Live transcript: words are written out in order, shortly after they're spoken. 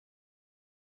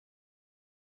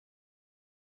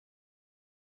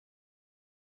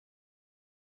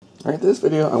Alright, this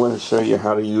video I'm going to show you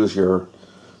how to use your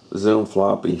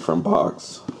ZoomFloppy from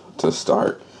box to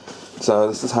start. So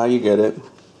this is how you get it.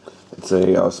 It's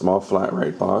a small flat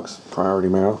rate box, priority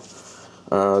mail.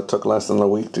 Took less than a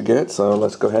week to get, so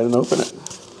let's go ahead and open it.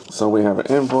 So we have an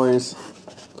invoice,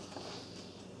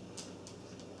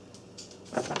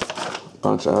 a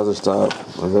bunch of other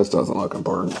stuff. Well, this doesn't look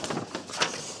important.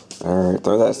 Alright,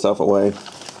 throw that stuff away.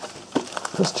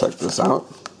 Let's check this out.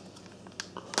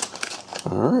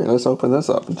 Alright, let's open this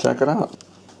up and check it out.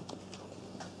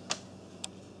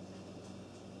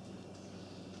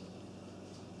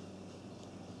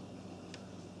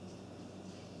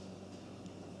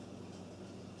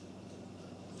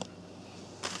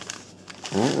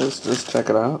 Alright, let's just check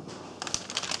it out.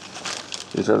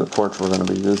 These are the ports we're going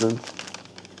to be using.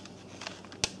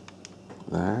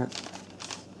 That.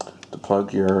 To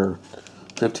plug your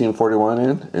 1541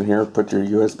 in, and here put your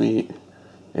USB.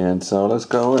 And so let's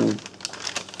go and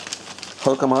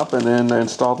hook them up and then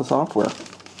install the software.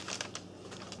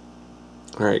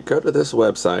 Alright, go to this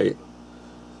website,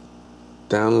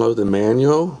 download the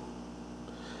manual,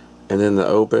 and then the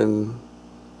open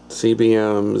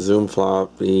CBM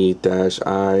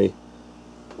ZoomFloppy-i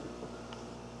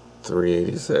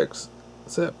 386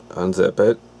 zip. Unzip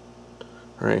it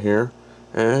right here,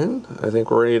 and I think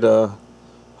we're ready to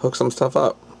hook some stuff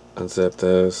up. Unzip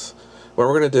this. What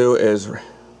we're going to do is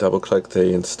double click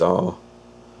the install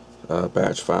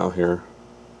batch file here,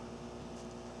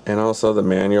 and also the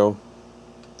manual.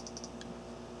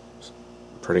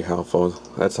 Pretty helpful.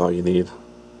 That's all you need.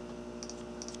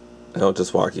 It'll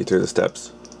just walk you through the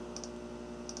steps.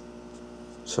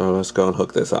 So let's go and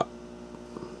hook this up.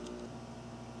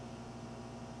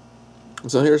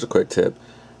 So here's a quick tip.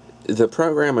 The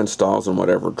program installs on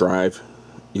whatever drive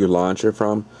you launch it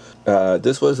from.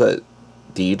 This was a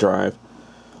D drive,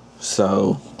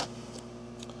 so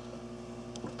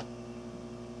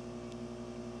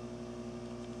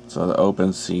the open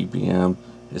CBM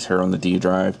is here on the D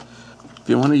drive. If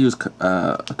you want to use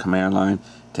a command line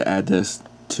to add this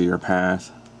to your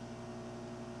path,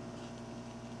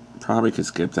 probably could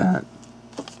skip that,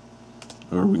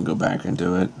 or we can go back and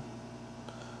do it.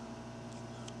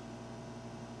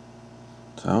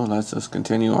 So let's just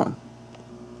continue on.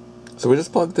 So we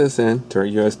just plugged this in to our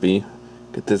USB,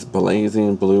 get this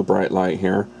blazing blue bright light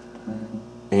here,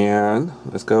 and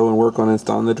let's go and work on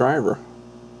installing the driver.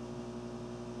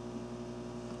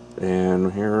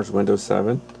 And here's Windows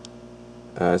 7.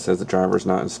 It says the driver is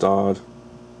not installed.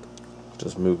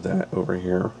 Just move that over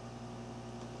here.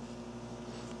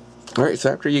 Alright,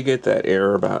 so after you get that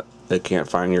error about it can't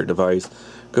find your device,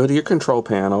 go to your control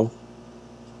panel,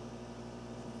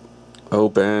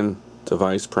 open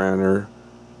device printer,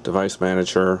 device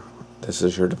manager. This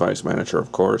is your device manager,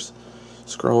 of course.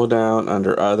 Scroll down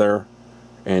under other,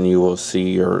 and you will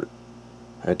see your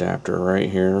adapter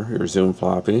right here, your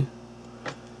ZoomFloppy.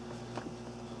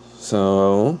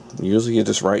 So usually you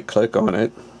just right click on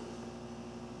it,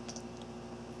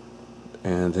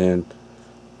 and then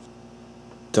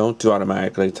don't do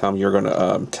automatically. Tell them you're going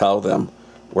to tell them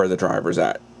where the driver's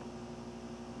at.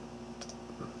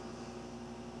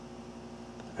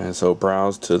 And so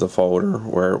browse to the folder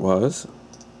where it was,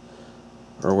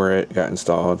 or where it got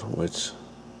installed, which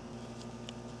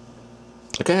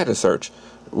I had to search.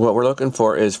 What we're looking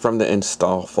for is from the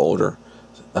install folder.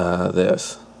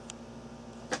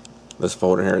 This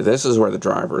folder here. This is where the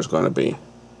driver is going to be.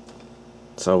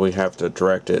 So we have to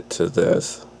direct it to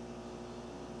this.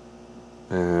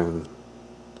 And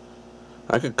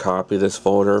I could copy this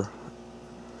folder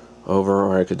over,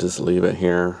 or I could just leave it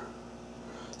here.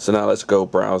 So now let's go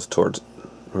browse towards,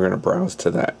 we're going to browse to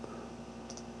that.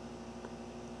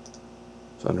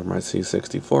 So under my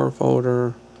C64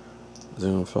 folder,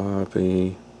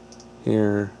 ZoomFloppy,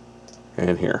 here,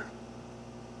 and here.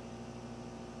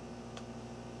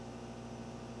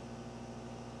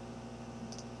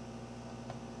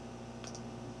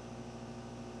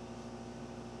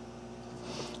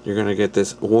 You're going to get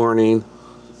this warning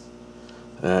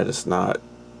that it's not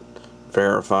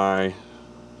verify.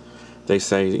 They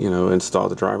say, you know, install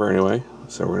the driver anyway.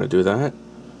 So we're going to do that.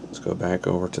 Let's go back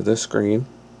over to this screen.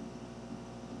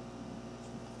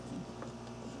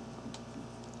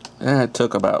 And it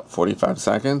took about 45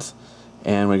 seconds.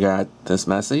 And we got this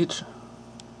message.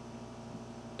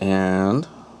 And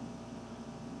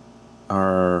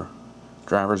our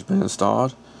driver's been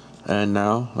installed. And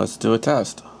now let's do a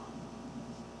test.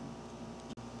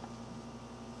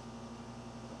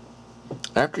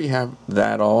 After you have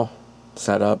that all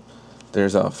set up,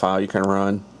 there's a file you can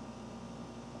run.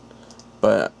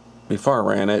 But before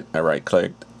I ran it, I right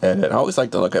clicked, edit. I always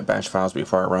like to look at batch files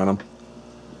before I run them.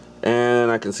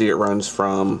 And I can see it runs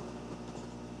from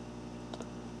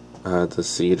the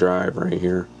C drive right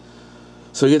here.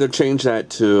 So either change that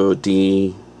to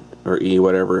D or E,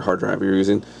 whatever hard drive you're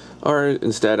using, or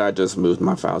instead I just moved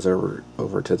my files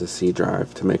over to the C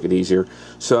drive to make it easier.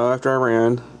 So after I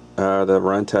ran the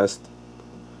run test,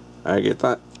 I get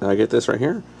this right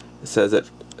here. It says it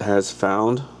has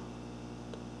found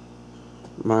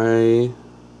my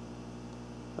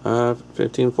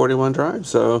 1541 drive.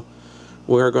 So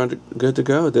we're good to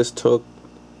go. This took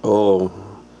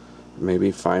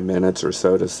maybe 5 minutes or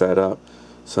so to set up.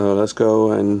 So let's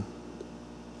go and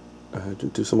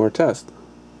do some more tests.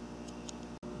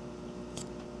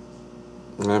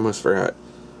 I almost forgot.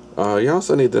 You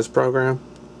also need this program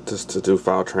just to do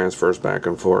file transfers back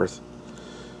and forth.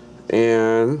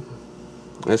 And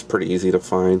it's pretty easy to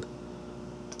find.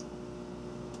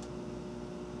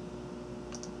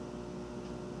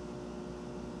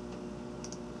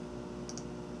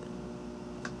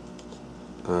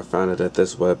 I found it at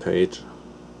this web page.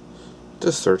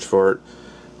 Just search for it,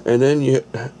 and then you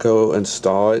go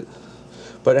install it.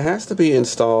 But it has to be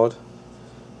installed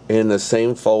in the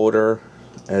same folder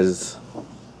as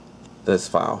this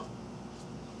file,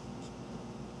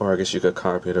 or I guess you could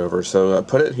copy it over. So I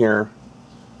put it here,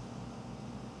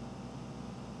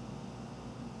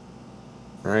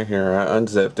 right here. I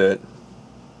unzipped it,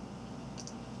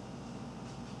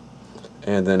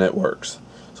 and then it works.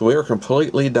 So we are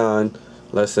completely done.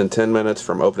 Less than 10 minutes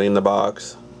from opening the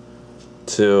box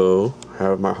to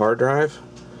have my hard drive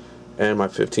and my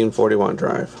 1541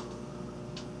 drive.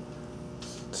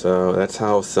 So that's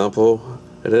how simple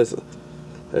it is.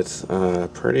 It's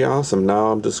pretty awesome. Now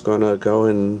I'm just gonna go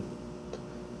and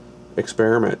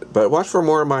experiment. But watch for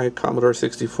more of my Commodore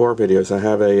 64 videos. I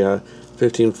have a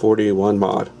 1541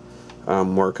 mod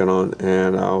I'm working on,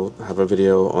 and I'll have a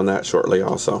video on that shortly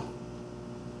also.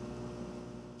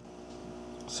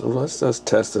 So let's just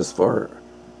test this for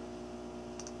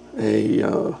a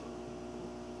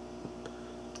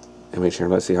image here.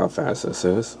 Let's see how fast this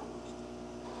is.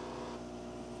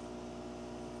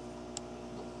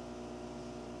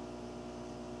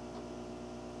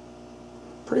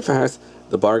 Pretty fast.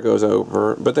 The bar goes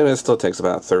over, but then it still takes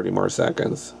about 30 more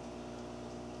seconds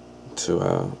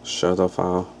to show the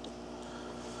file.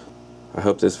 I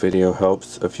hope this video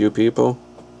helps a few people.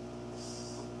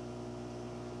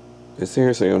 It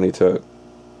seriously only took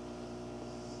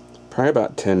probably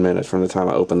about 10 minutes from the time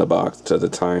I opened the box to the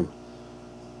time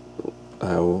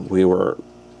we were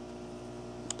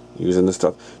using this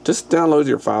stuff. Just download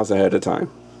your files ahead of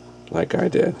time, like I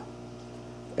did,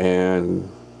 and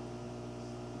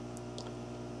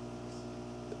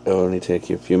it'll only take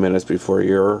you a few minutes before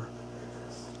your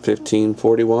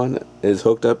 1541 is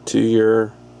hooked up to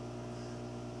your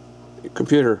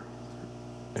computer.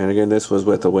 And again, this was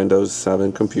with a Windows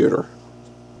 7 computer.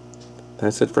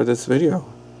 That's it for this video.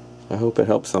 I hope it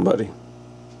helps somebody.